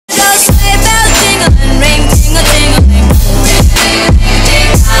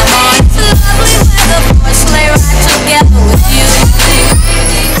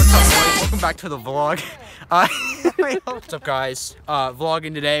to the vlog. What's up, guys?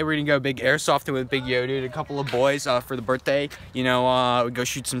 Vlogging today. We're gonna go big airsofting with Big Yoda and a couple of boys for the birthday. You know, we go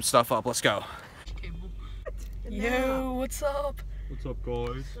shoot some stuff up. Let's go. Yo, what's up? What's up,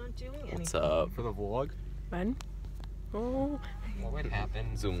 guys? What's up? For the vlog. Ben? Oh. What would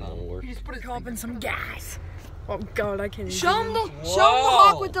happen? Zoom won't work. You just put a cop in some gas. Oh God, I can't even. Show him the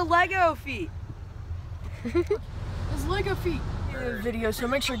hawk with the Lego feet. Those Lego feet. Video, so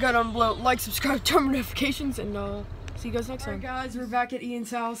make sure to go down below, like, subscribe, turn on notifications, and see you guys next time. Alright guys, we're back at Ian's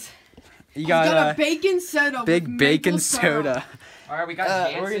house. You got a bacon soda. big with bacon maple syrup. soda. Alright, we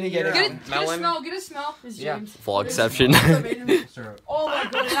got we're gonna get here. it. Get a smell. Get a smell. It's James. Vlogception. Oh my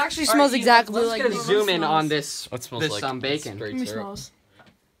God, it actually smells exactly like. Let's get a zoom in on this. What smells like? Bacon. Give me smells.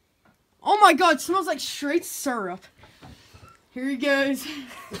 Oh my God, it smells like straight syrup. Here he goes.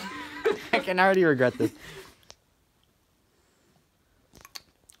 I can already regret this.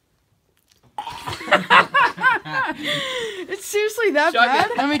 It's seriously that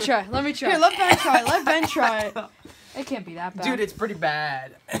bad? Let me try. Let me try. Here, let Ben try it. Let Ben try it. It can't be that bad. Dude, it's pretty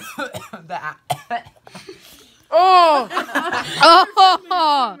bad. Oh!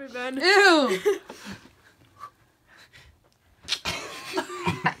 Oh! Ben. Ew!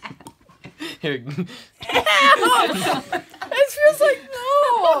 Here. It feels like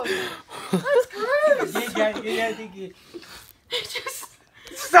no! That's gross! It just...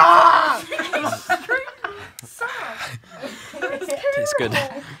 Stop! Stop! Tastes good.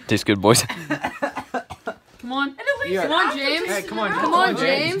 Tastes good, boys. Come on. Come on, James. Hey, come on, Come on,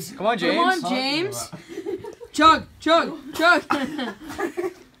 James. Come on, James. Come on, James. Chug, chug, chug.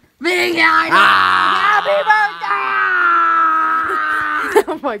 Big Happy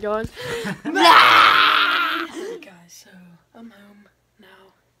birthday! Oh my God. Hey guys, so I'm home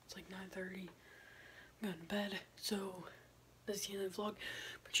now. It's like 9:30. I'm going to bed. So this is the end of the vlog.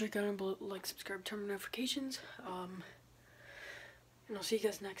 Make sure you go down below, like, subscribe, turn on notifications. And I'll see you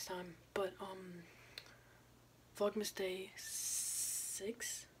guys next time. But Vlogmas Day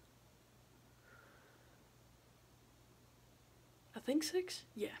 6. I think 6?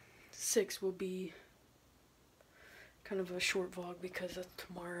 Yeah. 6 will be kind of a short vlog because that's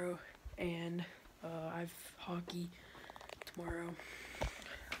tomorrow, and I have hockey tomorrow.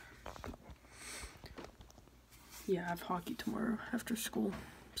 Yeah, I have hockey tomorrow after school,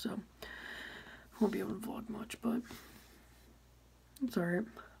 so I won't be able to vlog much, but it's alright.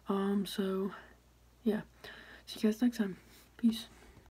 So yeah, see you guys next time. Peace.